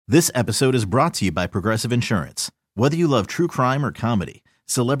This episode is brought to you by Progressive Insurance. Whether you love true crime or comedy,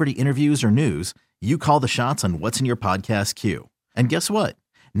 celebrity interviews or news, you call the shots on what's in your podcast queue. And guess what?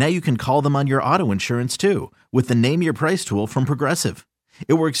 Now you can call them on your auto insurance too with the Name Your Price tool from Progressive.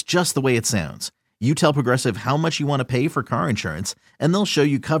 It works just the way it sounds. You tell Progressive how much you want to pay for car insurance, and they'll show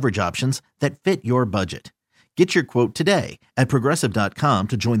you coverage options that fit your budget. Get your quote today at Progressive.com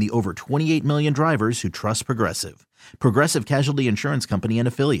to join the over 28 million drivers who trust Progressive. Progressive Casualty Insurance Company and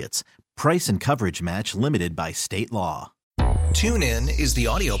Affiliates. Price and coverage match limited by state law. TuneIn is the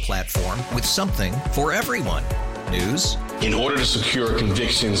audio platform with something for everyone. News. In order to secure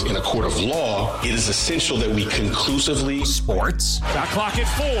convictions in a court of law, it is essential that we conclusively. Sports. Got clock at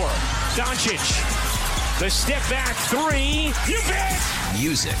 4. Doncic. The step back 3. You bet.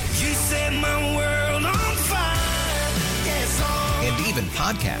 Music. You set my world on fire. Yes, and even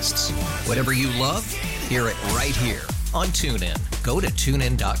podcasts. Whatever you love, hear it right here on TuneIn. Go to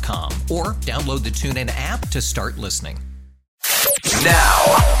TuneIn.com or download the TuneIn app to start listening.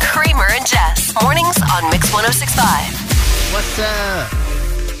 Now, Kramer and Jess, mornings on Mix 106.5. What's up?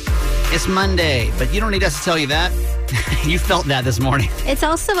 It's Monday, but you don't need us to tell you that. You felt that this morning. It's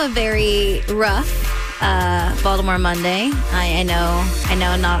also a very rough Baltimore Monday. I know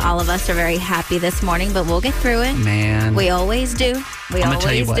not all of us are very happy this morning, but we'll get through it. Man. We always do. We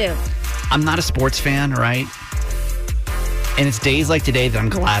always do. I'm not a sports fan, right? And it's days like today that I'm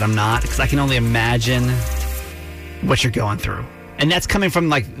glad I'm not, because I can only imagine what you're going through. And that's coming from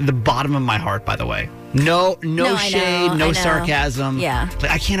like the bottom of my heart, by the way. No shade, no sarcasm. Yeah.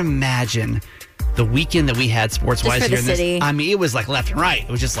 Like, I can't imagine the weekend that we had sports-wise here in this. City. I mean, it was like left and right. It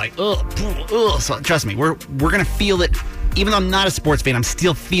was just like, ugh. So trust me, we're going to feel it. Even though I'm not a sports fan, I'm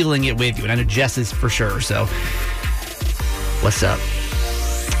still feeling it with you. And I know Jess is for sure. So what's up?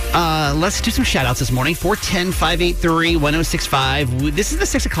 Let's do some shout-outs this morning. 410-583-1065. This is the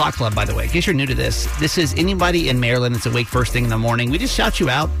 6 o'clock club, by the way. In case you're new to this, this is anybody in Maryland that's awake first thing in the morning. We just shout you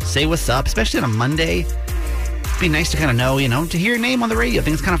out, say what's up, especially on a Monday. It'd be nice to kind of know, to hear your name on the radio. I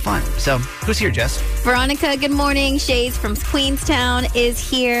think it's kind of fun. So, who's here, Jess? Veronica, good morning. Shades from Queenstown is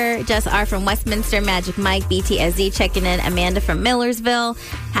here. Jess R. from Westminster. Magic Mike, BTSZ checking in. Amanda from Millersville.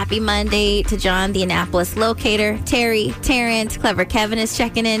 Happy Monday to John, the Annapolis locator. Terry, Terrence, Clever Kevin is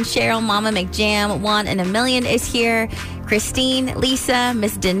checking in. Cheryl, Mama McJam, Juan and a Million is here. Christine, Lisa,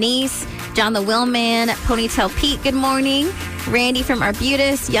 Miss Denise, John the Willman, Ponytail Pete, good morning. Randy from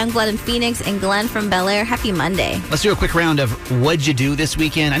Arbutus, Youngblood in Phoenix, and Glenn from Bel Air. Happy Monday. Let's do a quick round of what'd you do this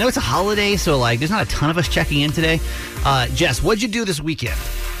weekend. I know it's a holiday, so there's not a ton of us checking in today. Jess, what'd you do this weekend?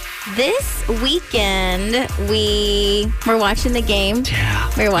 This weekend, we were watching the game. Yeah.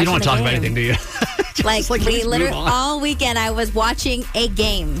 We were watching you don't want to talk about anything, do you? like we literally all weekend I was watching a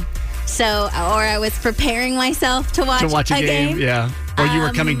game. So, or I was preparing myself to watch a game. Yeah. Or you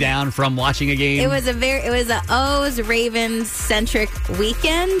were coming down from watching a game. It was a O's Ravens centric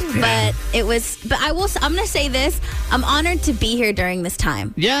weekend, yeah. I'm going to say this. I'm honored to be here during this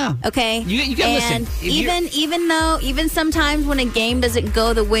time. Yeah. Okay. You gotta and listen. Even sometimes when a game doesn't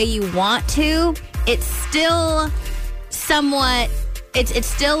go the way you want to, it's still somewhat, it's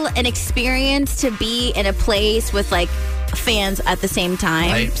still an experience to be in a place with like fans at the same time.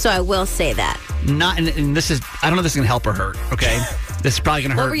 Right. So I will say that. And this is, I don't know if this is going to help or hurt, okay? This is probably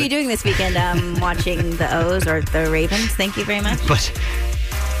going to hurt. What were you doing this weekend? Watching the O's or the Ravens? Thank you very much. But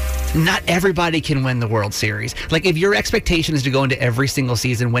not everybody can win the World Series. Like, if your expectation is to go into every single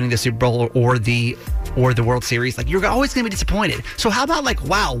season winning the Super Bowl or the World Series, like, you're always going to be disappointed. So how about, like,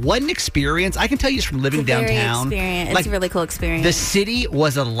 wow, what an experience. I can tell you just from living downtown. It's a really cool experience. The city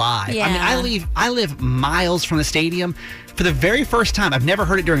was alive. Yeah. I mean, I live miles from the stadium. For the very first time, I've never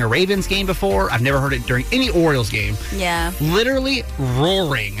heard it during a Ravens game before. I've never heard it during any Orioles game. Yeah. Literally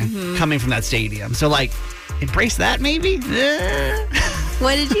roaring coming from that stadium. So, like, embrace that maybe?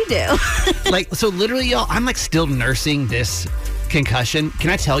 What did you do? So literally, y'all, I'm like still nursing this concussion. Can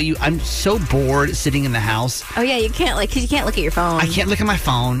I tell you, I'm so bored sitting in the house. Oh, yeah, you can't, because you can't look at your phone. I can't look at my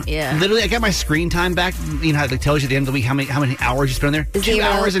phone. Yeah. Literally, I got my screen time back. You know how it tells you at the end of the week how many hours you spend on there?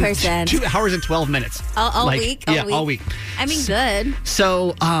 0%. 2 hours and 12 minutes. All week? All week. I mean, good.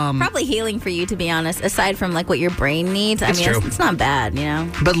 So, probably healing for you, to be honest, aside from like what your brain needs. It's not bad,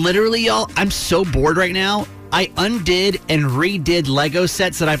 But literally, y'all, I'm so bored right now. I undid and redid Lego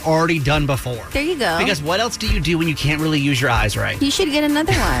sets that I've already done before. There you go. Because what else do you do when you can't really use your eyes right? You should get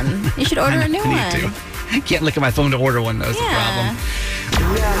another one. You should order a new one. I can't look at my phone to order one, though. That's the problem.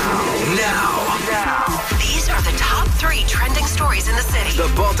 Now. These are the top 3 trending stories in the city. The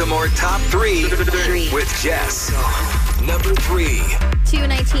Baltimore Top 3 with Jess. Number 3. Two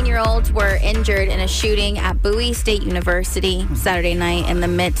 19-year-olds were injured in a shooting at Bowie State University Saturday night in the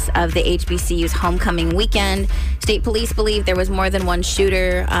midst of the HBCU's homecoming weekend. State police believe there was more than one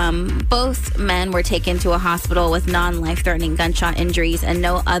shooter. Both men were taken to a hospital with non-life-threatening gunshot injuries, and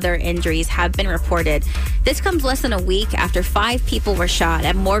no other injuries have been reported. This comes less than a week after 5 people were shot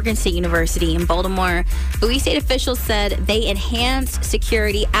at Morgan State University in Baltimore. Bowie State officials said they enhanced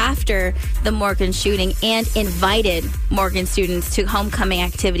security after the Morgan shooting and invited Morgan students to homecoming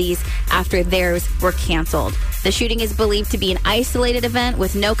activities after theirs were canceled. The shooting is believed to be an isolated event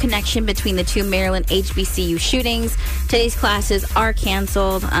with no connection between the two Maryland HBCU shootings. Today's classes are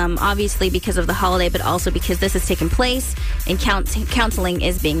canceled, obviously because of the holiday, but also because this has taken place and counseling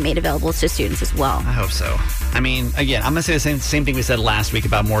is being made available to students as well. I hope so. I mean, again, I'm going to say the same thing we said last week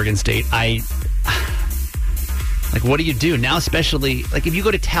about Morgan State. Like, what do you do now, especially, like, if you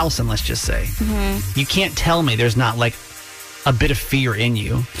go to Towson, let's just say, you can't tell me there's not, like, a bit of fear in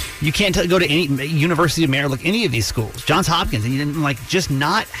you. You can't go to any University of Maryland, like any of these schools, Johns Hopkins, and you didn't, like, just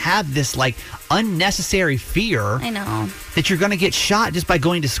not have this, like, unnecessary fear. I know. That you're going to get shot just by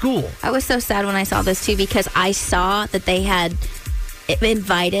going to school. I was so sad when I saw this, too, because I saw that they had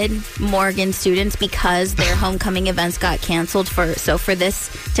invited Morgan students because their homecoming events got canceled. For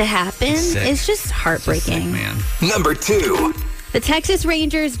this to happen, it's just heartbreaking. Sick, man. Number 2. The Texas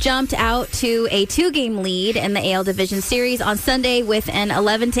Rangers jumped out to a 2-game lead in the AL Division Series on Sunday with an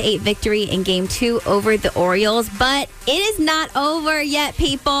 11-8 victory in Game 2 over the Orioles. But it is not over yet,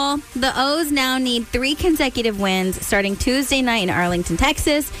 people. The O's now need 3 consecutive wins starting Tuesday night in Arlington,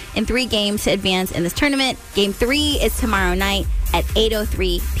 Texas, in 3 games to advance in this tournament. Game 3 is tomorrow night at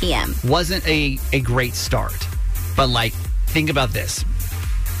 8:03 p.m. Wasn't a great start, but, like, think about this.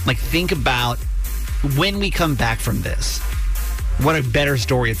 Like, think about when we come back from this. What a better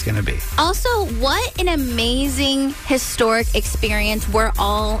story it's going to be. Also, what an amazing historic experience we're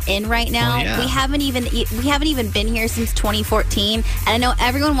all in right now. Oh, yeah. We haven't even been here since 2014, and I know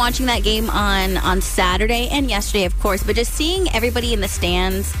everyone watching that game on Saturday and yesterday, of course, but just seeing everybody in the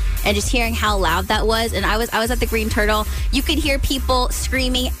stands and just hearing how loud that was. And I was at the Green Turtle. You could hear people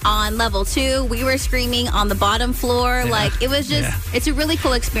screaming on level 2. We were screaming on the bottom floor. Yeah. Like, it was just, it's a really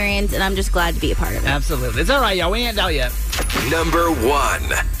cool experience, and I'm just glad to be a part of it. Absolutely. It's all right, y'all. We ain't out yet. Number 1.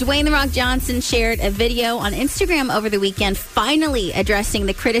 Dwayne "The Rock" Johnson shared a video on Instagram over the weekend finally addressing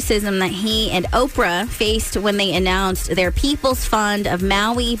the criticism that he and Oprah faced when they announced their People's Fund of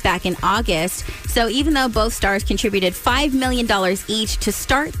Maui back in August. So even though both stars contributed $5 million each to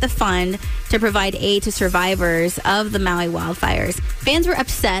start the fund to provide aid to survivors of the Maui wildfires, fans were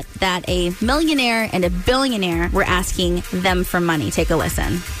upset that a millionaire and a billionaire were asking them for money. Take a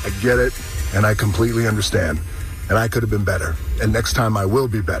listen. I get it, and I completely understand. And I could have been better. And next time I will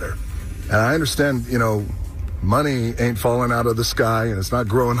be better. And I understand, money ain't falling out of the sky and it's not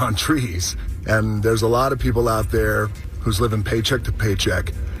growing on trees. And there's a lot of people out there who's living paycheck to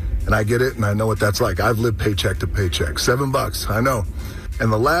paycheck. And I get it, and I know what that's like. I've lived paycheck to paycheck. $7, I know. And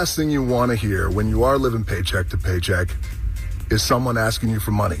the last thing you want to hear when you are living paycheck to paycheck is someone asking you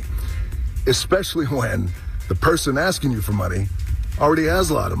for money. Especially when the person asking you for money already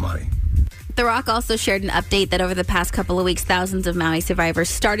has a lot of money. The Rock also shared an update that over the past couple of weeks, thousands of Maui survivors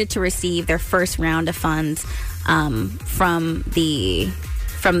started to receive their first round of funds from the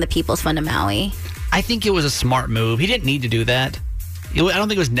People's Fund of Maui. I think it was a smart move. He didn't need to do that. I don't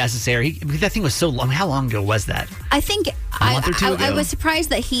think it was necessary. That thing was so long. How long ago was that? I think a month or two ago? I was surprised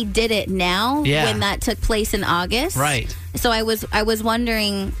that he did it now when that took place in August. Right. So I was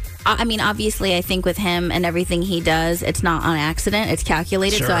wondering. I mean, obviously, I think with him and everything he does, it's not on accident. It's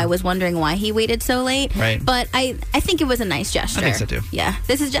calculated. Sure. So I was wondering why he waited so late. Right. But I think it was a nice gesture. I think so, too. Yeah.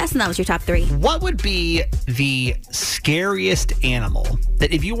 This is Jess, and that was your top 3. What would be the scariest animal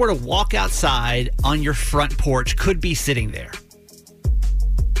that if you were to walk outside on your front porch could be sitting there?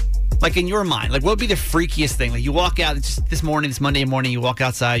 Like, in your mind, like, what would be the freakiest thing? Like, you walk out, it's just this Monday morning, you walk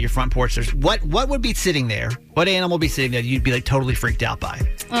outside your front porch. There's what would be sitting there? What animal would be sitting there you'd be, like, totally freaked out by?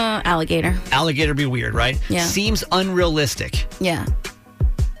 Alligator. Alligator would be weird, right? Yeah. Seems unrealistic. Yeah.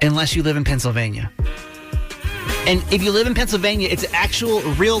 Unless you live in Pennsylvania. And if you live in Pennsylvania, it's an actual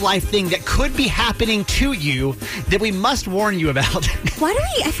real-life thing that could be happening to you that we must warn you about. Why do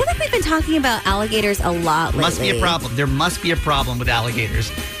we? I feel like we've been talking about alligators a lot lately. Must be a problem. There must be a problem with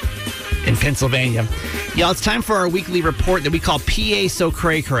alligators in Pennsylvania. Y'all, it's time for our weekly report that we call PA So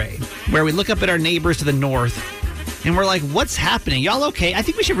Cray Cray, where we look up at our neighbors to the north And we're like, what's happening? Y'all okay? I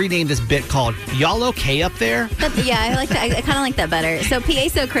think we should rename this bit called Y'all Okay Up There? Yeah, I like that. I kind of like that better. So PA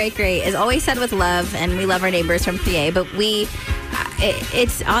So Cray Cray is always said with love, and we love our neighbors from PA, but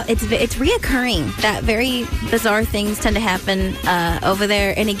it's reoccurring that very bizarre things tend to happen over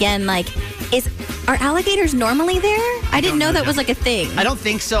there. And again, like, are alligators normally there? I didn't know that was like a thing. I don't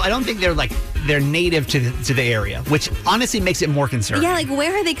think so. I don't think they're native to the area, which honestly makes it more concerning. Yeah, like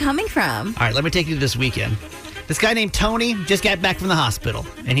where are they coming from? All right, let me take you to this weekend. This guy named Tony just got back from the hospital,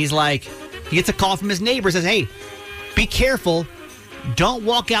 and he's like, he gets a call from his neighbor, says, hey, be careful. Don't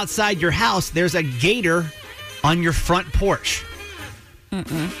walk outside your house. There's a gator on your front porch.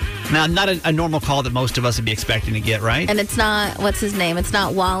 Now, not a normal call that most of us would be expecting to get, right? And it's not, what's his name? It's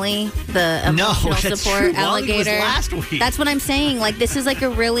not Wally, the emotional support true. alligator. Wally was last week. That's what I'm saying. Like, this is like a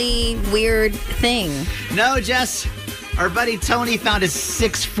really weird thing. No, Jess. Our buddy Tony found his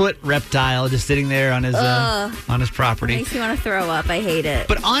 6-foot reptile just sitting there on his property. It makes me want to throw up. I hate it.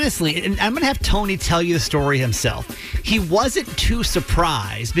 But honestly, and I'm going to have Tony tell you the story himself. He wasn't too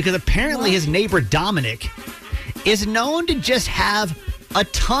surprised because apparently his neighbor Dominic is known to just have a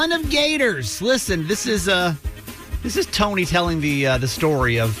ton of gators. Listen, this is Tony telling the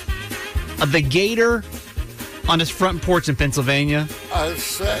story of the gator on his front porch in Pennsylvania. I was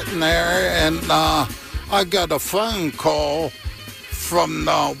sitting there and I got a phone call from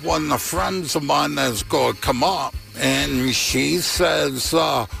one of the friends of mine that's going to come up, and she says,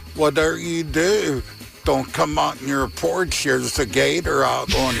 whatever you do, don't come out on your porch. There's a gator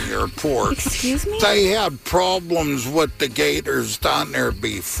out on your porch. Excuse me? They had problems with the gators down there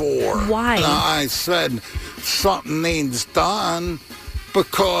before. Why? And I said, something needs done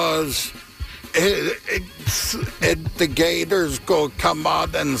because the gators go come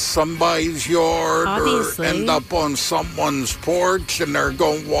out in somebody's yard Obviously. or end up on someone's porch, and they're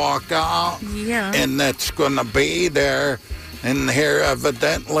going to walk out. Yeah. And that's going to be there. And here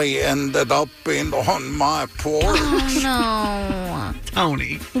evidently ended up being on my porch. Oh, no.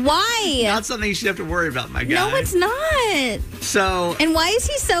 Tony. Why? Not something you should have to worry about, my guy. No, it's not. So. And why is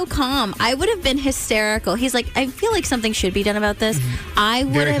he so calm? I would have been hysterical. He's like, I feel like something should be done about this. I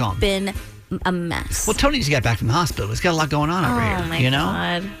would Very have calm. been a mess. Well, Tony just got back from the hospital. He's got a lot going on over here. Oh, my you know?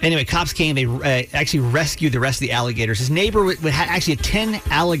 God. Anyway, cops came. They actually rescued the rest of the alligators. His neighbor had actually 10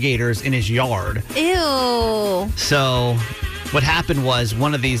 alligators in his yard. Ew. So what happened was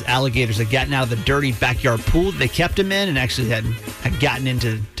one of these alligators had gotten out of the dirty backyard pool that they kept him in and actually had gotten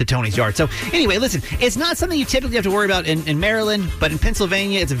into Tony's yard. So anyway, listen, it's not something you typically have to worry about in Maryland, but in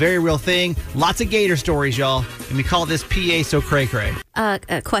Pennsylvania, it's a very real thing. Lots of gator stories, y'all. And we call this PA So Cray Cray.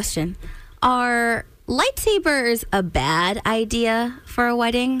 Question. Are lightsabers a bad idea for a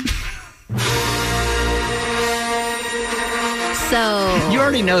wedding? So You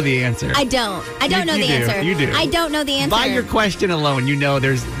already know the answer. I don't know the answer. You do. I don't know the answer. By your question alone, you know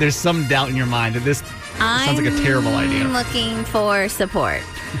there's some doubt in your mind that this sounds like a terrible idea. I'm looking for support.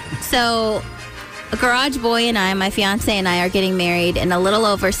 So, Garage Boy and I, my fiance and I, are getting married in a little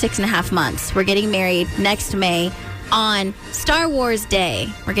over 6.5 months. We're getting married next May on Star Wars Day.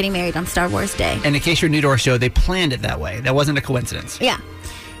 We're getting married on Star Wars Day. And in case you're new to our show, they planned it that way. That wasn't a coincidence. Yeah.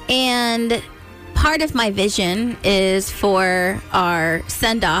 And part of my vision is for our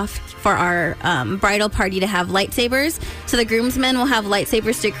send-off for our bridal party to have lightsabers. So the groomsmen will have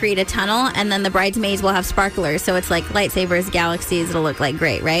lightsabers to create a tunnel, and then the bridesmaids will have sparklers. So it's like lightsabers, galaxies. It'll look like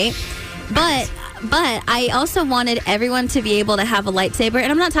great, right? But I also wanted everyone to be able to have a lightsaber.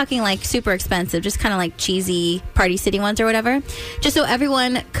 And I'm not talking like super expensive, just kind of like cheesy Party City ones or whatever. Just so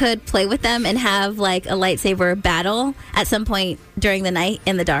everyone could play with them and have like a lightsaber battle at some point during the night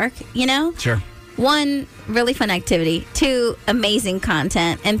in the dark, you know? Sure. 1, really fun activity. 2, amazing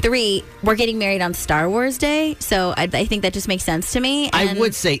content. And 3, we're getting married on Star Wars Day. So I think that just makes sense to me. And I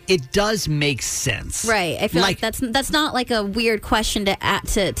would say it does make sense. Right. I feel like that's not like a weird question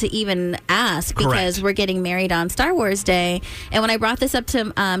to even ask, because Correct. we're getting married on Star Wars Day. And when I brought this up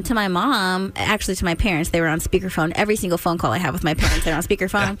to my mom, actually to my parents, they were on speakerphone. Every single phone call I have with my parents, they're on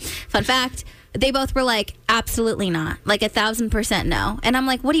speakerphone. Yeah. Fun fact. They both were like, absolutely not. Like 1,000% no. And I'm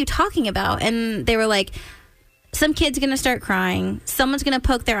like, what are you talking about? And they were like, some kid's going to start crying. Someone's going to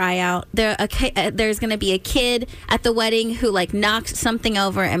poke their eye out. There's going to be a kid at the wedding who like knocks something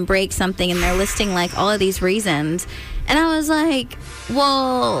over and breaks something. And they're listing like all of these reasons. And I was like,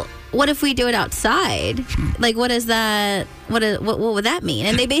 well, what if we do it outside? Like, what is that? What would that mean?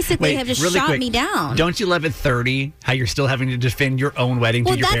 And they basically have just shot me down. Don't you love at 30 how you're still having to defend your own wedding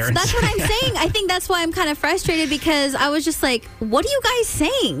to your parents? That's what I'm saying. I think that's why I'm kind of frustrated, because I was just like, what are you guys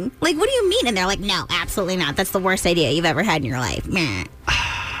saying? Like, what do you mean? And they're like, no, absolutely not. That's the worst idea you've ever had in your life. Meh.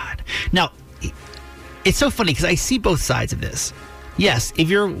 Now, it's so funny because I see both sides of this. Yes, if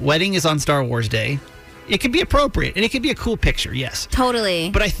your wedding is on Star Wars Day, it could be appropriate and it could be a cool picture, yes. Totally.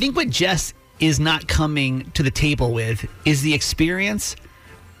 But I think what Jess is not coming to the table with is the experience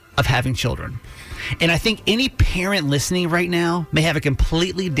of having children. And I think any parent listening right now may have a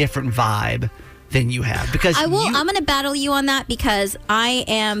completely different vibe than you have. Because I'm going to battle you on that because I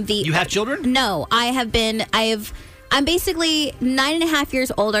am the... You have children? No, I'm basically 9.5 years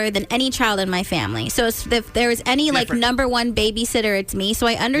older than any child in my family. So if there's any like number one babysitter, it's me. So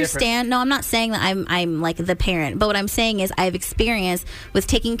I understand. No, I'm not saying that I'm like the parent, but what I'm saying is I have experience with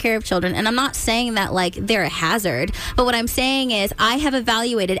taking care of children, and I'm not saying that like they're a hazard. But what I'm saying is I have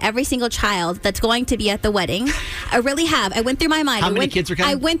evaluated every single child that's going to be at the wedding. I really have. I went through my mind. How many kids are coming?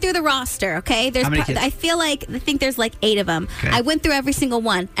 I went through the roster. Okay, How many kids? I think there's like 8 of them. Okay. I went through every single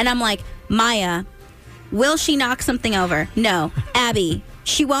one, and I'm like, Maya, will she knock something over? No. Abby,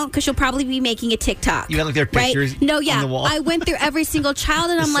 she won't because she'll probably be making a TikTok. You got like their pictures right? No, yeah. on the wall. I went through every single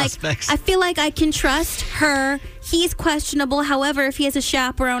child and I'm like, I feel like I can trust her. He's questionable. However, if he has a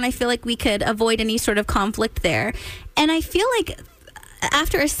chaperone, I feel like we could avoid any sort of conflict there. And I feel like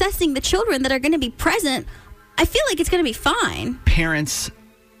after assessing the children that are going to be present, I feel like it's going to be fine. Parents,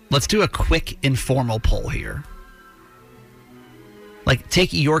 let's do a quick informal poll here. Like,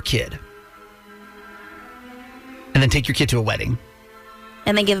 take your kid. And then take your kid to a wedding.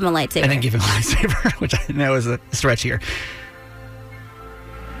 And then give him a lightsaber. And then give him a lightsaber, which I know is a stretch here.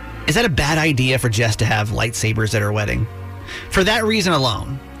 Is that a bad idea for Jess to have lightsabers at her wedding? For that reason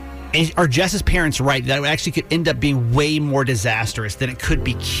alone, are Jess's parents right that it actually could end up being way more disastrous than it could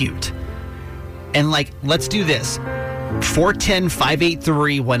be cute? And like, let's do this.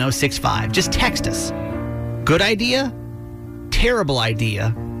 410-583-1065. Just text us. Good idea? Terrible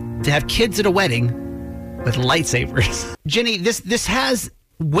idea to have kids at a wedding with lightsabers. Jenny, this has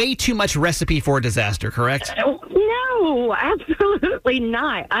way too much recipe for a disaster, correct? No, absolutely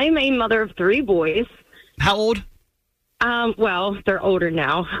not. I'm a mother of 3 boys. How old? Well, they're older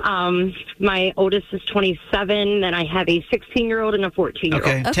now. My oldest is 27, and I have a 16-year-old and a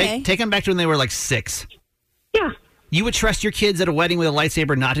 14-year-old. Okay. Take them back to when they were like 6. Yeah. You would trust your kids at a wedding with a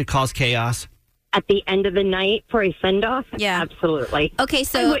lightsaber not to cause chaos? At the end of the night for a send-off? Yeah. Absolutely. Okay,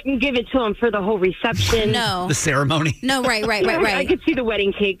 so... I wouldn't give it to them for the whole reception. No. The ceremony. No, right. I could see the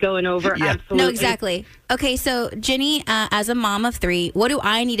wedding cake going over. Yeah. Absolutely. No, exactly. Okay, so Jenny, as a mom of 3, what do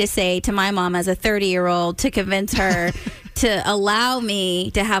I need to say to my mom as a 30-year-old to convince her to allow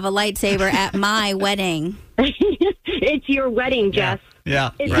me to have a lightsaber at my wedding? It's your wedding, Jess.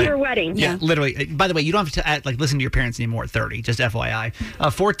 Yeah, it's your wedding. Yeah, literally. By the way, you don't have to listen to your parents anymore at 30. Just FYI.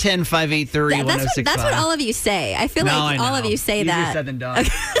 410-583-1065. That's what all of you say. I feel like all of you say that. Easier said than done.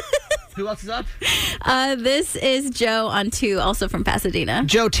 Who else is up? This is Joe on 2, also from Pasadena.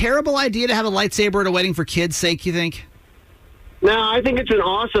 Joe, terrible idea to have a lightsaber at a wedding for kids' sake, you think? No, I think it's an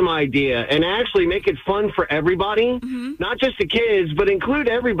awesome idea, and actually make it fun for everybody, not just the kids, but include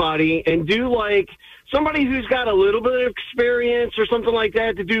everybody, and do like somebody who's got a little bit of experience or something like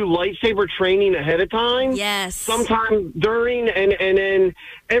that to do lightsaber training ahead of time. Yes. Sometime during, and then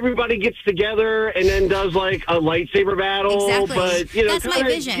everybody gets together and then does like a lightsaber battle. Exactly. But, that's my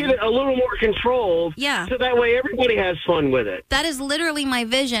vision. Get it a little more controlled. Yeah. So that way everybody has fun with it. That is literally my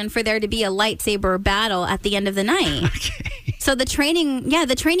vision, for there to be a lightsaber battle at the end of the night. Okay. So the training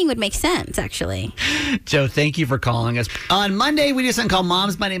would make sense, actually. Joe, thank you for calling us. On Monday, we do something called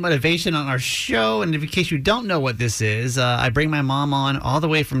Mom's Monday Motivation on our show. And in case you don't know what this is, I bring my mom on all the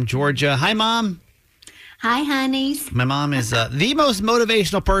way from Georgia. Hi, Mom. Hi, honeys. My mom is the most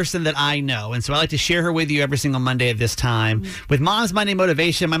motivational person that I know. And so I like to share her with you every single Monday at this time. With Mom's Monday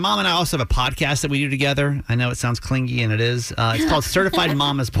Motivation, my mom and I also have a podcast that we do together. I know it sounds clingy, and it is. It's called Certified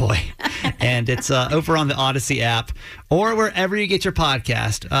Mama's Boy. And it's over on the Odyssey app or wherever you get your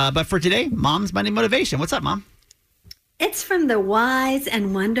podcast. But for today, Mom's Monday Motivation. What's up, Mom? It's from the wise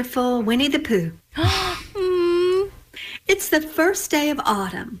and wonderful Winnie the Pooh. It's the first day of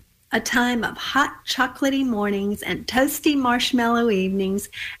autumn, a time of hot chocolatey mornings and toasty marshmallow evenings,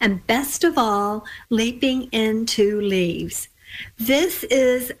 and best of all, leaping into leaves. This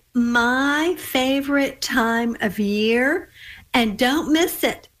is my favorite time of year, and don't miss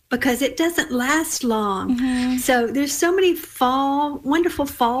it because it doesn't last long. So there's so many wonderful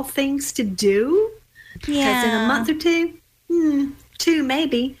fall things to do. Because in a month or 2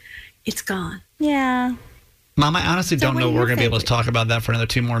 maybe, it's gone. Yeah. Mom, I honestly don't know we're going to be able to talk about that for another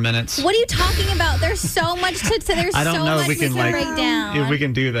 2 more minutes. What are you talking about? There's so much to there's I don't so know much if we can break down. If we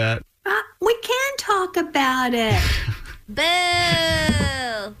can do that. We can talk about it. Boo.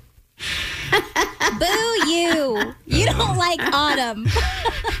 Boo you. You don't like autumn.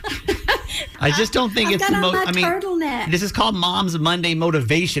 I just don't think it's the most. I mean, turtleneck. This is called Mom's Monday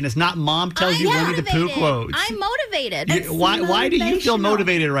motivation. It's not Mom tells you Winnie the Pooh quotes. I'm motivated. Why do you feel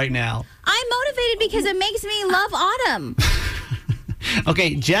motivated right now? I'm motivated because it makes me love autumn.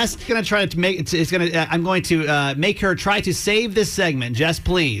 Okay, Jess is going to try to make. I'm going to make her try to save this segment. Jess,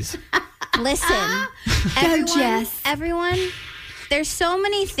 please. Listen, everyone. There's so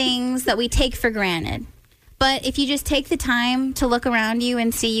many things that we take for granted. But if you just take the time to look around you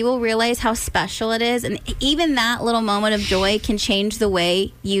and see, you will realize how special it is. And even that little moment of joy can change the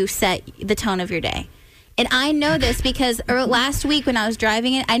way you set the tone of your day. And I know this because last week when I was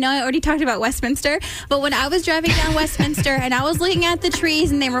driving it, I know I already talked about Westminster, but when I was driving down Westminster and I was looking at the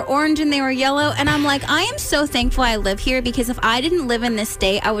trees and they were orange and they were yellow, and I'm like, I am so thankful I live here, because if I didn't live in this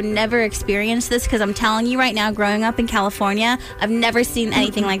state, I would never experience this, because I'm telling you right now, growing up in California, I've never seen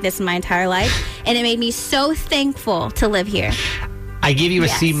anything like this in my entire life, and it made me so thankful to live here. I give you a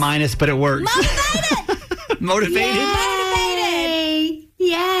C-, but it works. Motivated?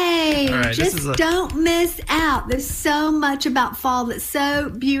 Yay! All right, just don't miss out. There's so much about fall that's so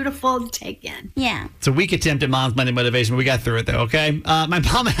beautiful to take in. Yeah. It's a weak attempt at Mom's Monday motivation, but we got through it, though, okay? My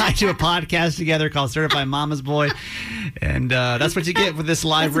mom and I do a podcast together called Certified Mama's Boy, and that's what you get with this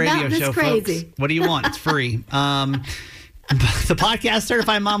live radio show, folks. What do you want? It's free. The podcast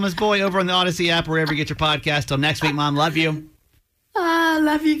Certified Mama's Boy over on the Odyssey app, wherever you get your podcast. Till next week, Mom. Love you. I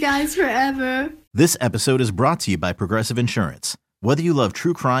love you guys forever. This episode is brought to you by Progressive Insurance. Whether you love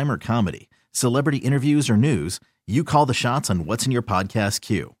true crime or comedy, celebrity interviews or news, you call the shots on what's in your podcast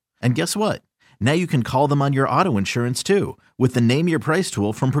queue. And guess what? Now you can call them on your auto insurance too, with the Name Your Price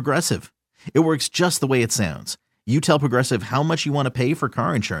tool from Progressive. It works just the way it sounds. You tell Progressive how much you want to pay for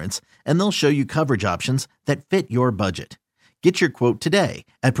car insurance, and they'll show you coverage options that fit your budget. Get your quote today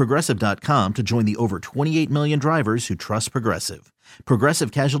at Progressive.com to join the over 28 million drivers who trust Progressive.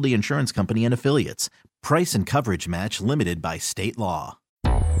 Progressive Casualty Insurance Company and Affiliates. Price and coverage match limited by state law.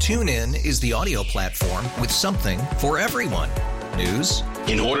 TuneIn is the audio platform with something for everyone. News.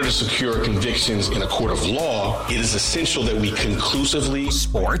 In order to secure convictions in a court of law, it is essential that we conclusively.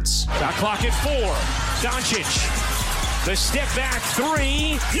 Sports. Shot clock at 4. Doncic. The step back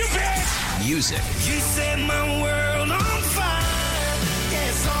 3. You bet. Music. You set my world on fire.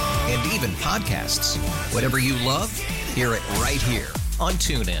 Yes, and even podcasts. Whatever you love, hear it right here on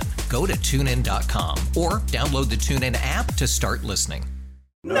TuneIn. Go to TuneIn.com or download the TuneIn app to start listening.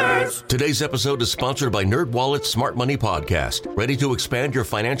 Nerds. Today's episode is sponsored by NerdWallet's Smart Money Podcast. Ready to expand your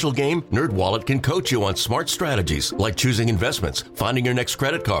financial game? NerdWallet can coach you on smart strategies like choosing investments, finding your next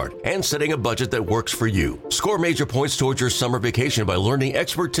credit card, and setting a budget that works for you. Score major points towards your summer vacation by learning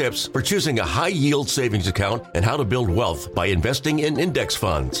expert tips for choosing a high-yield savings account and how to build wealth by investing in index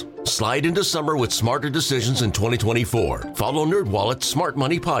funds. Slide into summer with smarter decisions in 2024. Follow NerdWallet's Smart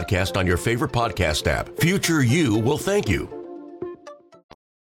Money Podcast on your favorite podcast app. Future you will thank you.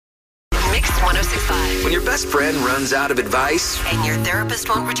 Mix 106.5. When your best friend runs out of advice, And your therapist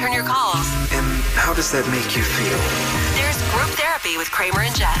won't return your calls. and how does that make you feel? There's group therapy with Kramer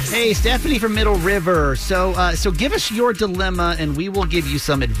and Jess. Hey, Stephanie from Middle River. So give us your dilemma, and we will give you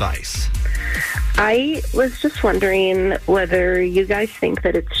some advice. I was just wondering whether you guys think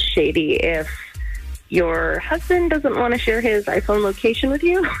that it's shady if your husband doesn't want to share his iPhone location with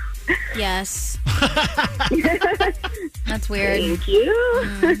you. Yes. That's weird. Thank you.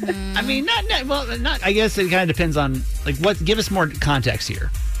 Mm-hmm. I mean, not. I guess it kind of depends on what. Give us more context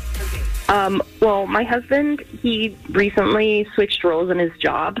here. Well, my husband, he recently switched roles in his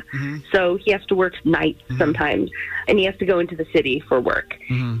job, so he has to work nights sometimes, and he has to go into the city for work.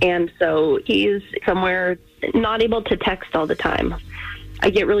 And so he's somewhere not able to text all the time. I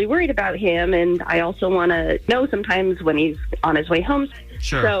get really worried about him, and I also want to know sometimes when he's on his way home.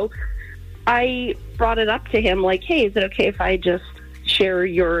 Sure. So I brought it up to him, like, hey, is it okay if I just share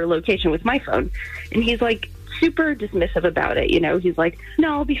your location with my phone? And he's like, super dismissive about it. You know, he's like,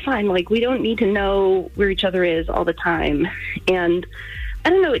 no, I'll be fine. Like, we don't need to know where each other is all the time. And I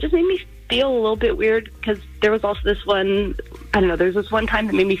don't know, it just made me feel a little bit weird because there was also this one, I don't know, there's this one time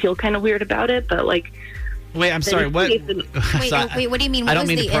that made me feel kind of weird about it, but like. Wait, I'm sorry, what? Wait, what do you mean?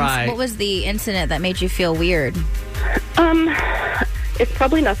 What was the incident that made you feel weird? It's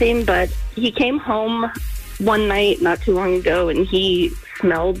probably nothing, but he came home one night not too long ago and he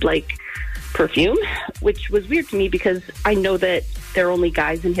smelled like perfume, which was weird to me because I know that there are only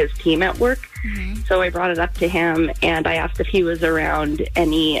guys in his team at work. So I brought it up to him and I asked if he was around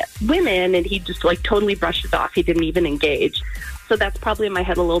any women, and he just like totally brushed it off. He didn't even engage. So that's probably in my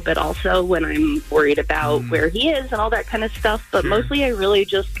head a little bit also when I'm worried about where he is and all that kind of stuff. But mostly I really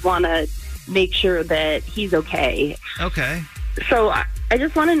just want to make sure that he's okay. Okay. So I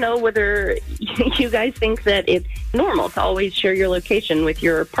just want to know whether you guys think that it's normal to always share your location with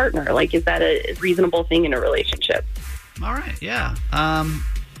your partner. Like, is that a reasonable thing in a relationship? All right, yeah.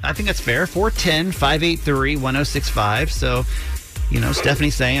 I think that's fair. 410-583-1065. So,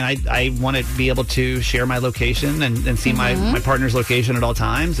 Stephanie's saying I want to be able to share my location and see my partner's location at all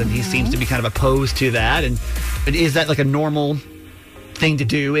times, and he seems to be kind of opposed to that. And is that like a normal thing to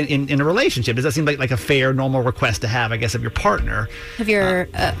do in a relationship? Does that seem like a fair, normal request to have, I guess, of your partner? If you're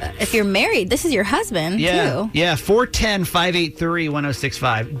married, this is your husband, too. Yeah,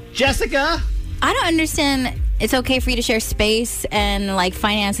 410-583-1065. Jessica? I don't understand. It's okay for you to share space and like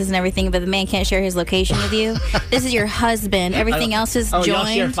finances and everything, but the man can't share his location with you. This is your husband. Everything else is joined. Y'all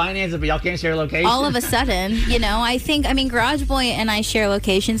share finances, but y'all can't share location? All of a sudden, I mean, Garage Boy and I share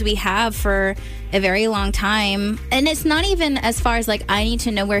locations. We have for a very long time. And it's not even as far as like I need to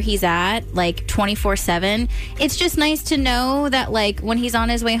know where he's at, like 24/7. It's just nice to know that like when he's on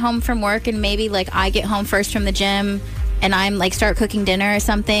his way home from work and maybe like I get home first from the gym and I'm like start cooking dinner or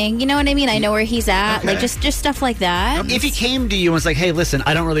something. You know what I mean? I know where he's at. Okay. Like just stuff like that. If he came to you and was like, hey, listen,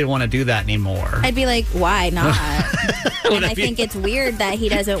 I don't really want to do that anymore. I'd be like, why not? And I think it's weird that he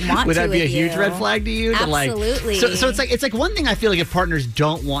doesn't want to. Would that be a huge red flag to you? Absolutely. So it's like one thing I feel like if partners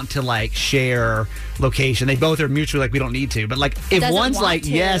don't want to like share location, they both are mutually like we don't need to. But like if one's like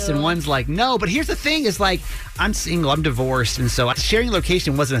yes and one's like no. But here's the thing: is like I'm single, I'm divorced, and so sharing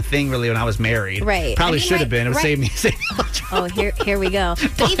location wasn't a thing really when I was married. Right. Probably should have been. It would save me. Oh, here we go.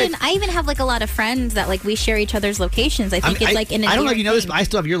 But I even have like a lot of friends that like we share each other's locations. I think it's like in. I don't know if you know this, but I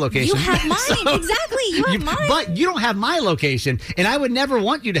still have your location. You have mine, exactly. You have mine, but you don't have my location, and I would never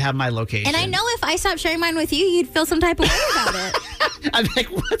want you to have my location. And I know if I stopped sharing mine with you, you'd feel some type of way about it. I'm like,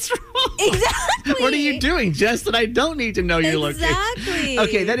 what's wrong? Exactly. What are you doing, Jess, that I don't need to know your location? Exactly.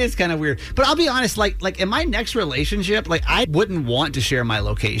 Okay, that is kind of weird. But I'll be honest, like in my next relationship, like I wouldn't want to share my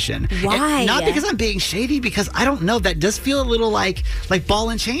location. Why? And not because I'm being shady, because I don't know. That does feel a little like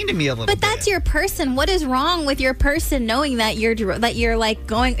ball and chain to me a little bit. But that's your person. What is wrong with your person knowing that you're like you're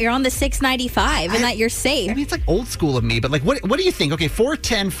on the 695 and that you're safe? I mean, it's like old school of me, but like, what do you think? Okay,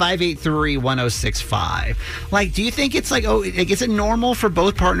 410-583-1065. Like, do you think it's like, is it normal for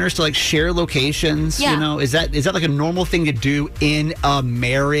both partners to like share locations? Yeah. Is that like a normal thing to do in a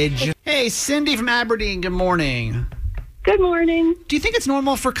marriage? Hey, Cindy from Aberdeen. Good morning. Good morning. Do you think it's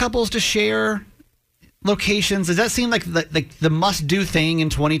normal for couples to share locations? Does that seem like the must-do thing in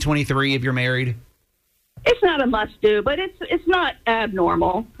 2023 if you're married? It's not a must-do, but it's not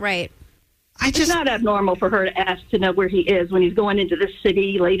abnormal. Right. It's not abnormal for her to ask to know where he is when he's going into the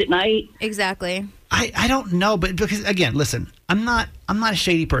city late at night. Exactly. I don't know, but because again, listen, I'm not a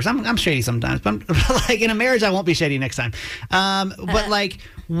shady person. I'm shady sometimes, but like in a marriage, I won't be shady next time. But like,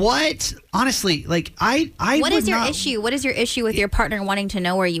 what? Honestly, like I. What is your issue? What is your issue with your partner wanting to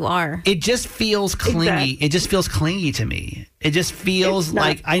know where you are? It just feels clingy. Exactly. It just feels clingy to me. It just feels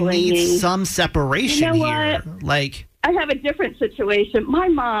like I need some separation here. Like I have a different situation. My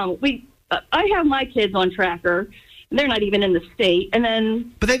mom, I have my kids on tracker. They're not even in the state, and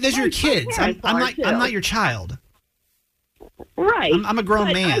then. But those are your kids. I'm not your child. Right. I'm a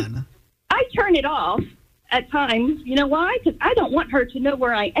grown man. I turn it off at times. You know why? Because I don't want her to know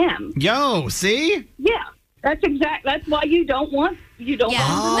where I am. Yo, see? Yeah, that's why you don't want.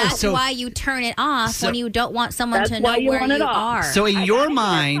 That's why you turn it off when you don't want someone to know where you are. So in your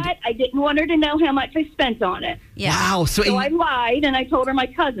mind, I didn't want her to know how much I spent on it. Yeah. Wow. So I lied and I told her my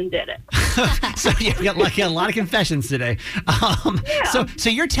cousin did it. So you got a lot of confessions today. Yeah.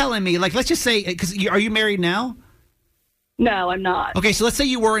 So you're telling me, like, let's just say, because are you married now? No, I'm not. Okay, so let's say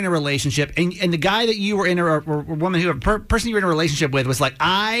you were in a relationship, and the guy that you were in, or woman, person you were in a relationship with, was like,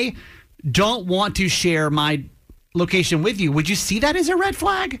 I don't want to share my location with you. Would you see that as a red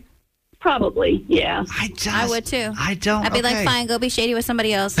flag? Probably, yeah. I would too. I don't. I'd be like, fine, go be shady with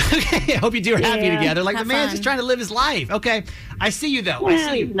somebody else. Okay, I hope you two are happy together. Like, Have the man's fun. just trying to live his life. Okay, I see you though.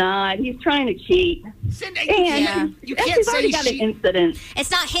 No, he's not. He's trying to cheat. Cindy, you can't say already got an incident.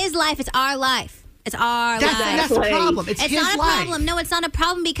 It's not his life. It's our life. It's our life. That's the problem. It's his not a life. problem. No, it's not a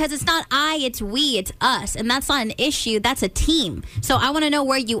problem because it's not I, it's we, it's us. And that's not an issue. That's a team. So I want to know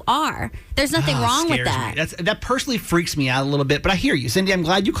where you are. There's nothing wrong with that. That personally freaks me out a little bit, but I hear you. Cindy, I'm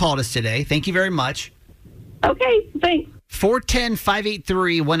glad you called us today. Thank you very much. Okay, thanks.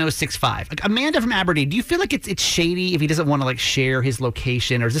 410-583-1065. Amanda from Aberdeen, do you feel like it's shady if he doesn't want to like share his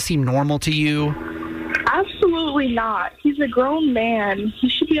location, or does this seem normal to you? Absolutely not. He's a grown man. He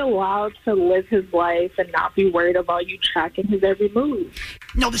should be allowed to live his life and not be worried about you tracking his every move.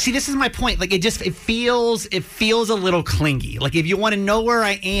 No, but see, this is my point. Like, it feels a little clingy. Like, if you want to know where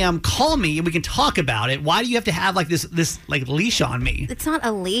I am, call me and we can talk about it. Why do you have to have like this like leash on me? It's not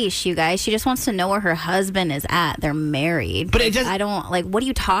a leash, you guys. She just wants to know where her husband is at. They're married. But it just, I don't like. What are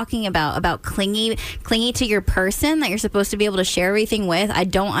you talking about? About clingy to your person that you're supposed to be able to share everything with? I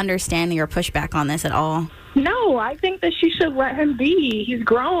don't understand your pushback on this at all. No, I think that she should let him be. He's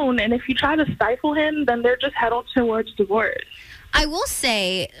grown, and if you try to stifle him, then they're just heading towards divorce. I will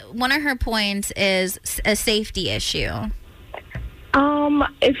say one of her points is a safety issue.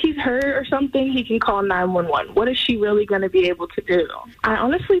 If he's hurt or something, he can call 911. What is she really going to be able to do? I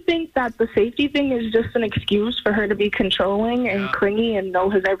honestly think that the safety thing is just an excuse for her to be controlling and clingy and know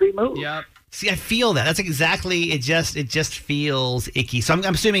his every move. Yep. See, I feel that. That's exactly, it just feels icky. So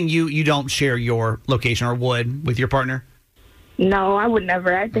I'm assuming you don't share your location or would with your partner? No, I would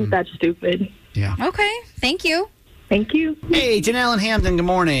never. I think that's stupid. Yeah. Okay. Thank you. Thank you. Hey, Janelle and Hampton, good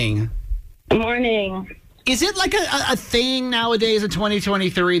morning. Good morning. Is it like a thing nowadays in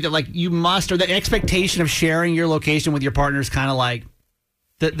 2023 that like you must, or the expectation of sharing your location with your partner is kind of like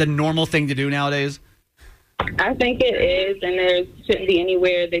the normal thing to do nowadays? I think it is, and there shouldn't be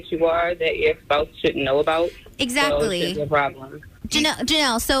anywhere that you are that your spouse shouldn't know about. Exactly. So it's a problem.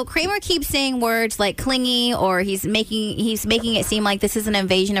 Janelle, so Kramer keeps saying words like clingy, or he's making it seem like this is an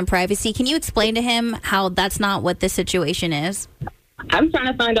invasion of privacy. Can you explain to him how that's not what this situation is? I'm trying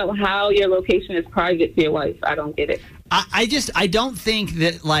to find out how your location is private to your wife. I don't get it. I don't think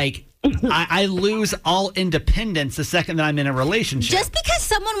that like I lose all independence the second that I'm in a relationship. Just because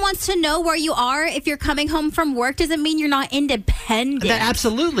someone wants to know where you are if you're coming home from work doesn't mean you're not independent. That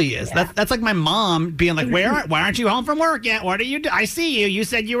absolutely is. Yeah. That's like my mom being like, "Why aren't you home from work yet? What are you? I see you. You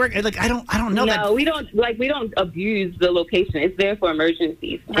said you were like I don't know." No, we don't abuse the location. It's there for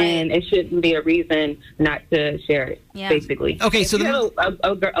emergencies, and it shouldn't be a reason not to share it. Yeah. Basically. Okay, so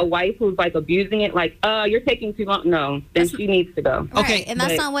a wife who's like abusing it, like, you're taking too long. No, then she needs to go. Okay, right, and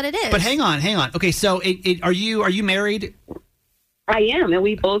that's not what it is. But hang on. Okay, so are you married? I am, and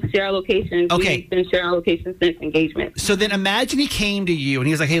we both share our locations. Okay. We've been sharing our locations since engagement. So then imagine he came to you and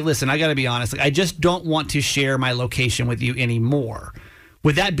he was like, "Hey, listen, I got to be honest. Like, I just don't want to share my location with you anymore."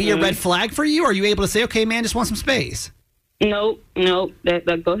 Would that be a red flag for you? Or are you able to say, "Okay, man, just want some space"? Nope. Go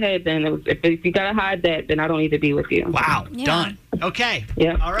ahead then. If you gotta hide that, then I don't need to be with you. Wow, done. Okay.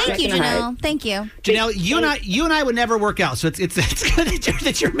 Yeah. All right. Thank you, Janelle. Thank you, Janelle. You and I would never work out, so it's good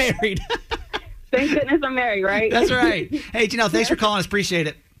that you're married. Thank goodness I'm married, right? That's right. Hey, Janelle, thanks for calling us. Appreciate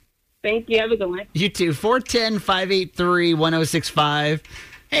it. Thank you. Have a good one. You too. 410-583-1065.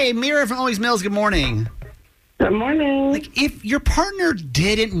 Hey, Mira from Always Mills. Good morning. Good morning. Like, if your partner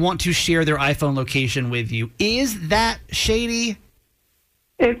didn't want to share their iPhone location with you, is that shady?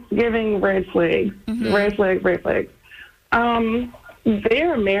 It's giving red flags. Mm-hmm. Red flags.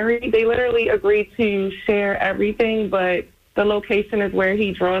 They're married. They literally agreed to share everything, but the location is where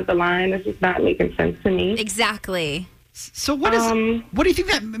he draws the line. This is not making sense to me. Exactly. So what do you think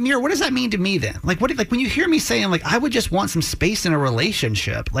that, Mira, what does that mean to me then? Like when you hear me saying like I would just want some space in a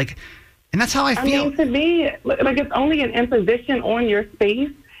relationship, like, and that's how I feel. I mean, to me, like it's only an imposition on your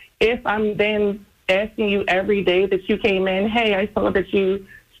space if I'm then asking you every day that you came in, hey, I saw that you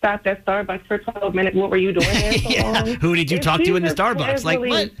stopped at Starbucks for 12 minutes. What were you doing there so long? Who did you talk to in the Starbucks? Like,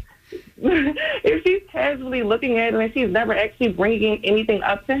 what? If she's casually looking at it and she's never actually bringing anything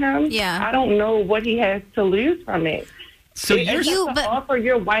up to him, I don't know what he has to lose from it. So offer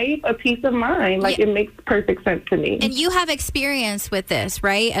your wife a peace of mind. Like, it makes perfect sense to me. And you have experience with this,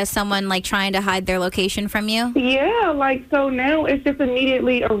 right? As someone like trying to hide their location from you? Yeah, like, so now it's just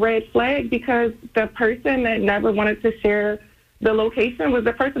immediately a red flag because the person that never wanted to share the location was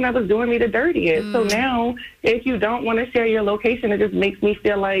the person that was doing me the dirtiest. So now, if you don't want to share your location, it just makes me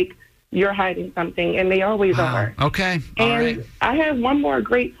feel like you're hiding something, and they always are. Okay. All right. I have one more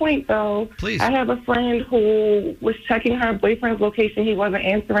great point, though. Please. I have a friend who was checking her boyfriend's location. He wasn't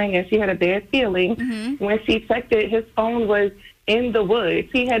answering, and she had a bad feeling. Mm-hmm. When she checked it, his phone was in the woods.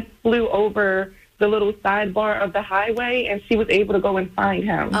 He had flew over the little sidebar of the highway, and she was able to go and find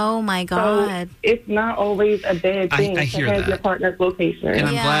him. Oh, my God. So it's not always a bad thing I to hear have that. your partner's location. And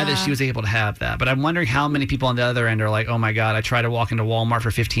I'm glad that she was able to have that. But I'm wondering how many people on the other end are like, oh, my God, I tried to walk into Walmart for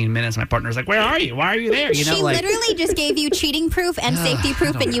 15 minutes. My partner's like, where are you? Why are you there? You know, she literally just gave you cheating proof and safety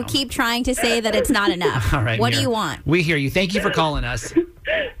proof, and you keep trying to say that it's not enough. All right, what Mira, do you want? We hear you. Thank you for calling us.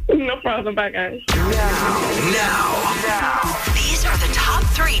 No problem. Bye, guys. Now. These are the top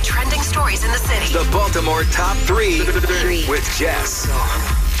 3 trending stories in the city. The Baltimore Top 3 with Jess.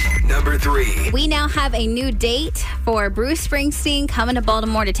 Number 3. We now have a new date for Bruce Springsteen coming to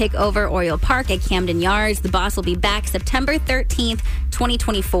Baltimore to take over Oriole Park at Camden Yards. The boss will be back September 13th,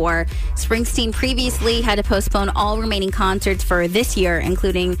 2024. Springsteen previously had to postpone all remaining concerts for this year,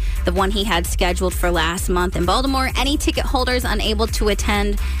 including the one he had scheduled for last month in Baltimore. Any ticket holders unable to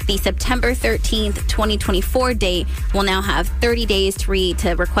attend the September 13th, 2024 date will now have 30 days to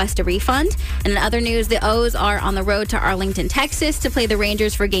request a refund. And in other news, the O's are on the road to Arlington, Texas to play the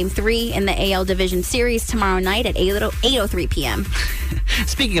Rangers for Game 3 in the AL Division Series tomorrow night at 8:03 p.m.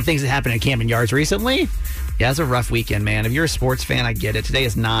 Speaking of things that happened at Camden Yards recently, yeah, it's a rough weekend, man. If you're a sports fan, I get it. Today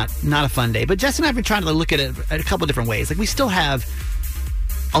is not a fun day. But Jess and I have been trying to look at it a couple different ways. Like, we still have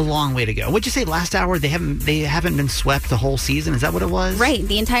a long way to go. What'd you say last hour? They haven't been swept the whole season. Is that what it was? Right.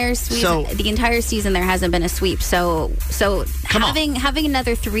 The entire season there hasn't been a sweep. So having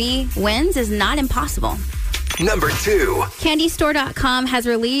another 3 wins is not impossible. Number 2. CandyStore.com has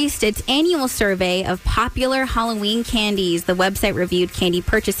released its annual survey of popular Halloween candies. The website reviewed candy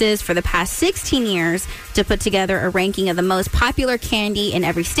purchases for the past 16 years to put together a ranking of the most popular candy in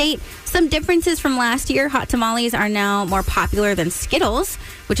every state. Some differences from last year. Hot tamales are now more popular than Skittles,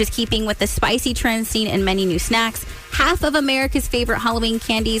 which is keeping with the spicy trend seen in many new snacks. Half of America's favorite Halloween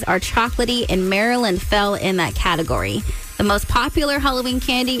candies are chocolatey, and Maryland fell in that category. The most popular Halloween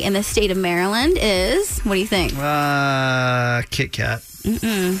candy in the state of Maryland is, what do you think? Kit Kat.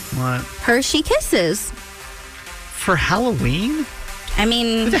 What? Hershey Kisses. For Halloween? I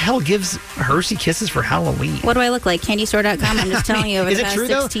mean, who the hell gives Hershey Kisses for Halloween? What do I look like? CandyStore.com? I'm just telling you, over the past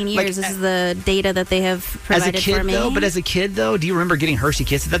 16 years, like, this is the data that they have provided for me. But as a kid, though, do you remember getting Hershey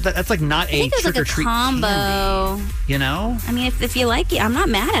Kisses? That's like not a trick-or-treat combo. Candy, you know? I mean, if you like it, I'm not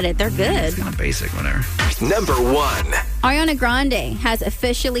mad at it. They're good. It's kind of basic, whatever. Number 1. Ariana Grande has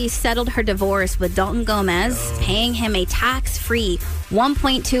officially settled her divorce with Dalton Gomez, paying him a tax-free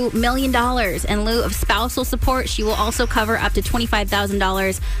 $1.2 million in lieu of spousal support. She will also cover up to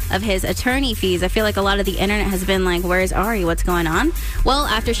 $25,000 of his attorney fees. I feel like a lot of the internet has been like, where's Ari? What's going on? Well,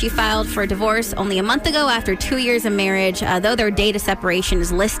 after she filed for divorce only a month ago after 2 years of marriage, though their date of separation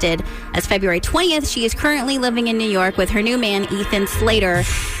is listed as February 20th, she is currently living in New York with her new man, Ethan Slater,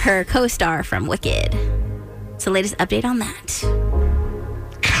 her co-star from Wicked. So latest update on that.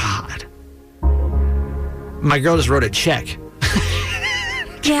 God. My girl just wrote a check.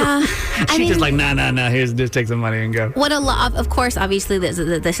 Yeah. She's just like, nah, here's, just take some money and go. What a lot, of course, obviously,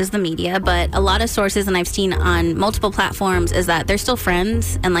 this is the media, but a lot of sources, and I've seen on multiple platforms, is that they're still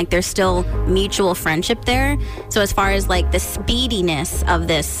friends and, like, there's still mutual friendship there. So as far as, like, the speediness of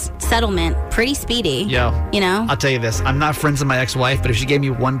this settlement, pretty speedy. Yo. You know? I'll tell you this. I'm not friends with my ex-wife, but if she gave me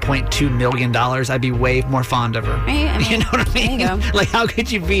 $1.2 million, I'd be way more fond of her. Right? I mean, you know what I mean? There you go. Like, how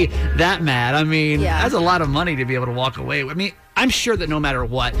could you be that mad? I mean, yeah. That's a lot of money to be able to walk away with. I mean, I'm sure that no matter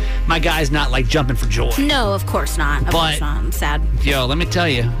what, my guy's not like jumping for joy. No, of course not. Of course not. I'm sad. Yo, let me tell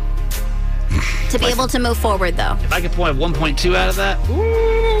you. To be able to move forward, though. If I could point 1.2 out of that.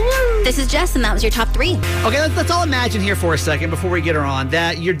 Woo. This is Jess, and that was your top 3. Okay, let's all imagine here for a second before we get her on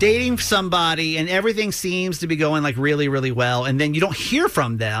that you're dating somebody and everything seems to be going like really, really well, and then you don't hear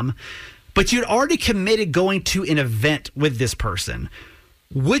from them, but you'd already committed going to an event with this person.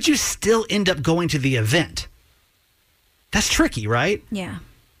 Would you still end up going to the event? That's tricky, right? Yeah.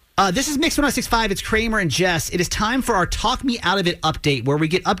 This is Mix 106.5. It's Kramer and Jess. It is time for our Talk Me Out of It update, where we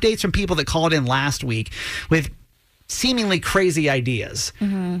get updates from people that called in last week with seemingly crazy ideas.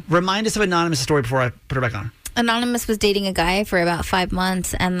 Mm-hmm. Remind us of Anonymous' story before I put her back on. Anonymous was dating a guy for about 5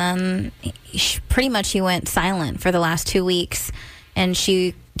 months, and then pretty much he went silent for the last 2 weeks, and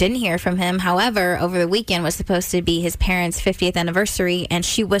she didn't hear from him. However, over the weekend was supposed to be his parents' 50th anniversary, and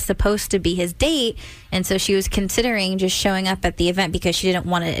she was supposed to be his date, and so she was considering just showing up at the event because she didn't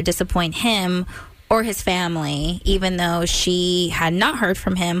want to disappoint him or his family, even though she had not heard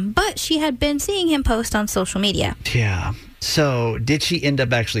from him, but she had been seeing him post on social media. Yeah. So did she end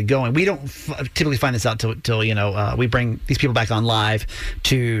up actually going? We don't typically find this out till we bring these people back on live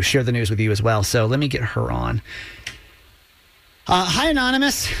to share the news with you as well. So let me get her on. Hi,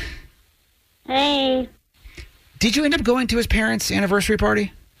 Anonymous. Hey. Did you end up going to his parents' anniversary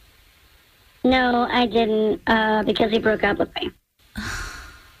party? No, I didn't, because he broke up with me.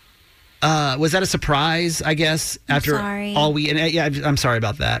 Was that a surprise, I guess, after all we... yeah, I'm sorry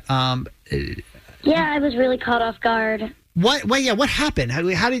about that. Yeah, I was really caught off guard. What happened?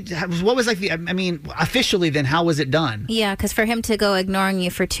 What was like officially then, how was it done? Yeah, because for him to go ignoring you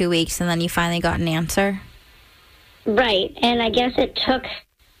for 2 weeks and then you finally got an answer. Right, and I guess it took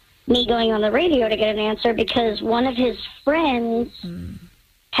me going on the radio to get an answer because one of his friends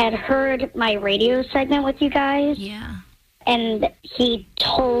had heard my radio segment with you guys. Yeah. And he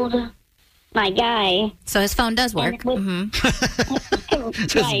told my guy. So his phone does work. So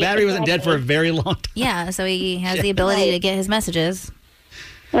his battery wasn't dead for a very long time. Yeah, so he has the ability to get his messages.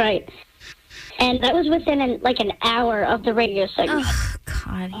 Right. And that was within an hour of the radio segment. Oh,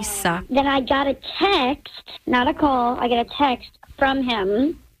 God, he sucked. Then I got a text, not a call, I got a text from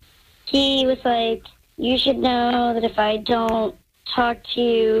him. He was like, you should know that if I don't talk to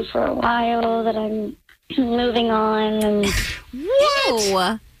you for a while, that I'm moving on. And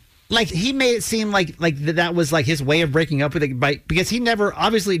Whoa! Like, he made it seem like that was like his way of breaking up with it, because he never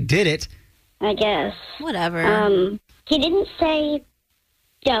obviously did it. I guess. Whatever. He didn't say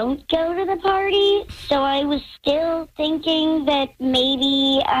don't go to the party, so I was still thinking that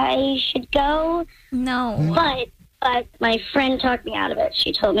maybe I should go. No. But my friend talked me out of it.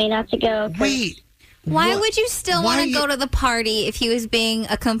 She told me not to go. Wait. Why would you still want to go to the party if he was being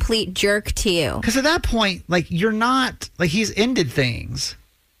a complete jerk to you? Because at that point, you're not, he's ended things.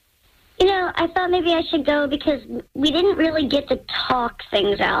 You know, I thought maybe I should go because we didn't really get to talk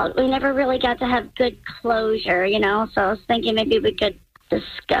things out. We never really got to have good closure, so I was thinking maybe we could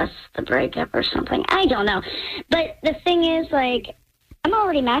discuss the breakup or something. I don't know. But the thing is, I'm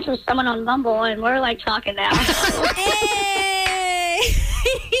already matched with someone on Bumble, and we're, talking now. Hey!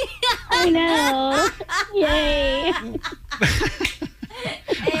 I know. Yay.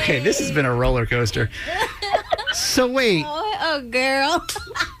 Okay, this has been a roller coaster. So wait. Oh girl.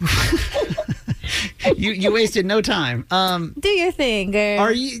 You wasted no time. Do your thing, girl.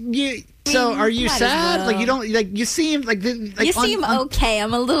 Are you sad? Well. You don't you seem you seem okay.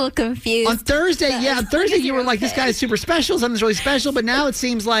 I'm a little confused. On Thursday, you were like, this guy is super special, something's really special, but now it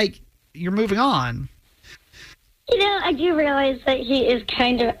seems like you're moving on. I do realize that he is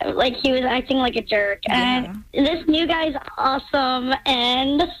kind of he was acting like a jerk. Yeah. And this new guy's awesome,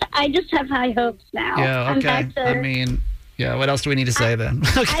 and I just have high hopes now. Yeah, okay. What else do we need to say then?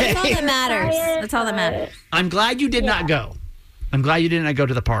 Okay. That's all that matters. That's all that matters. I'm glad you did not go. I'm glad you did not go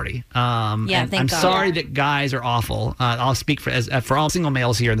to the party. Thank God. I'm sorry that guys are awful. I'll speak for all single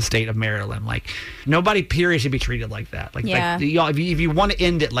males here in the state of Maryland. Nobody, period, should be treated like that. Y'all, if you want to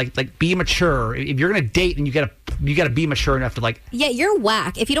end it, be mature. If you're gonna date, and you gotta be mature enough to Yeah, you're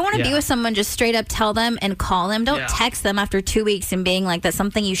whack. If you don't want to be with someone, just straight up tell them and call them. Don't text them after 2 weeks and being like, that's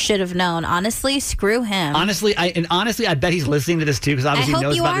something you should have known. Honestly, screw him. Honestly, I bet he's listening to this too, because obviously he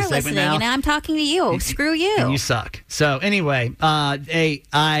knows about this segment now. And I'm talking to you. Screw you. And you suck. So anyway.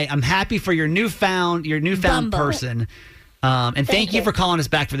 I'm happy for your newfound Bumble. person. And thank you for calling us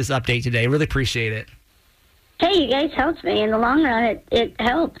back for this update today. Really appreciate it. Hey, you guys helped me. In the long run, it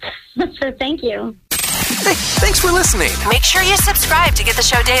helped. So thank you. Hey, thanks for listening. Make sure you subscribe to get the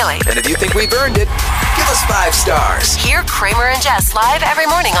show daily. And if you think we've earned it, give us 5 stars. Hear Kramer and Jess live every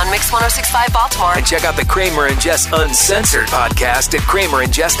morning on Mix 106.5 Baltimore. And check out the Kramer and Jess Uncensored podcast at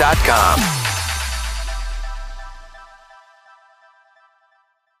kramerandjess.com.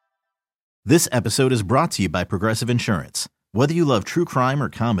 This episode is brought to you by Progressive Insurance. Whether you love true crime or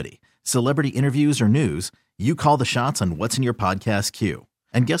comedy, celebrity interviews or news, you call the shots on what's in your podcast queue.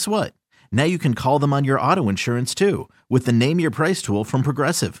 And guess what? Now you can call them on your auto insurance too, with the Name Your Price tool from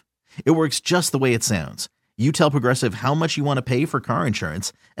Progressive. It works just the way it sounds. You tell Progressive how much you want to pay for car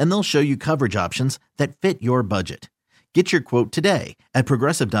insurance, and they'll show you coverage options that fit your budget. Get your quote today at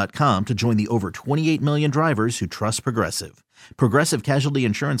Progressive.com to join the over 28 million drivers who trust Progressive. Progressive Casualty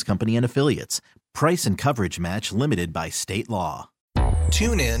Insurance Company and Affiliates. Price and coverage match limited by state law.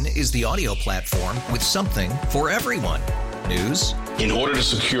 TuneIn is the audio platform with something for everyone. News. In order to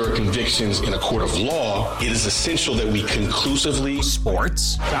secure convictions in a court of law, it is essential that we conclusively.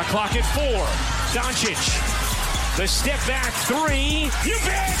 Sports. Shot clock at 4. Doncic. The step back 3. You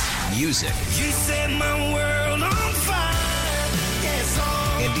bet. Music. You set my world on fire. Yes,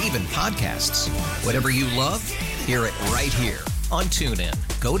 and even podcasts. Whatever you love, hear it right here on TuneIn.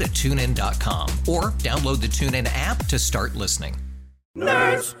 Go to TuneIn.com or download the TuneIn app to start listening.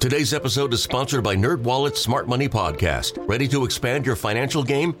 Nerds. Today's episode is sponsored by NerdWallet's Smart Money Podcast. Ready to expand your financial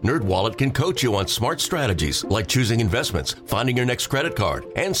game? NerdWallet can coach you on smart strategies like choosing investments, finding your next credit card,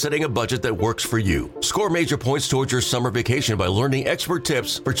 and setting a budget that works for you. Score major points towards your summer vacation by learning expert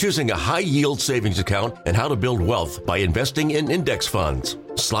tips for choosing a high-yield savings account and how to build wealth by investing in index funds.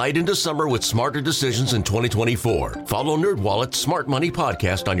 Slide into summer with smarter decisions in 2024. Follow NerdWallet's Smart Money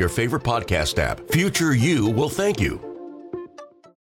Podcast on your favorite podcast app. Future you will thank you.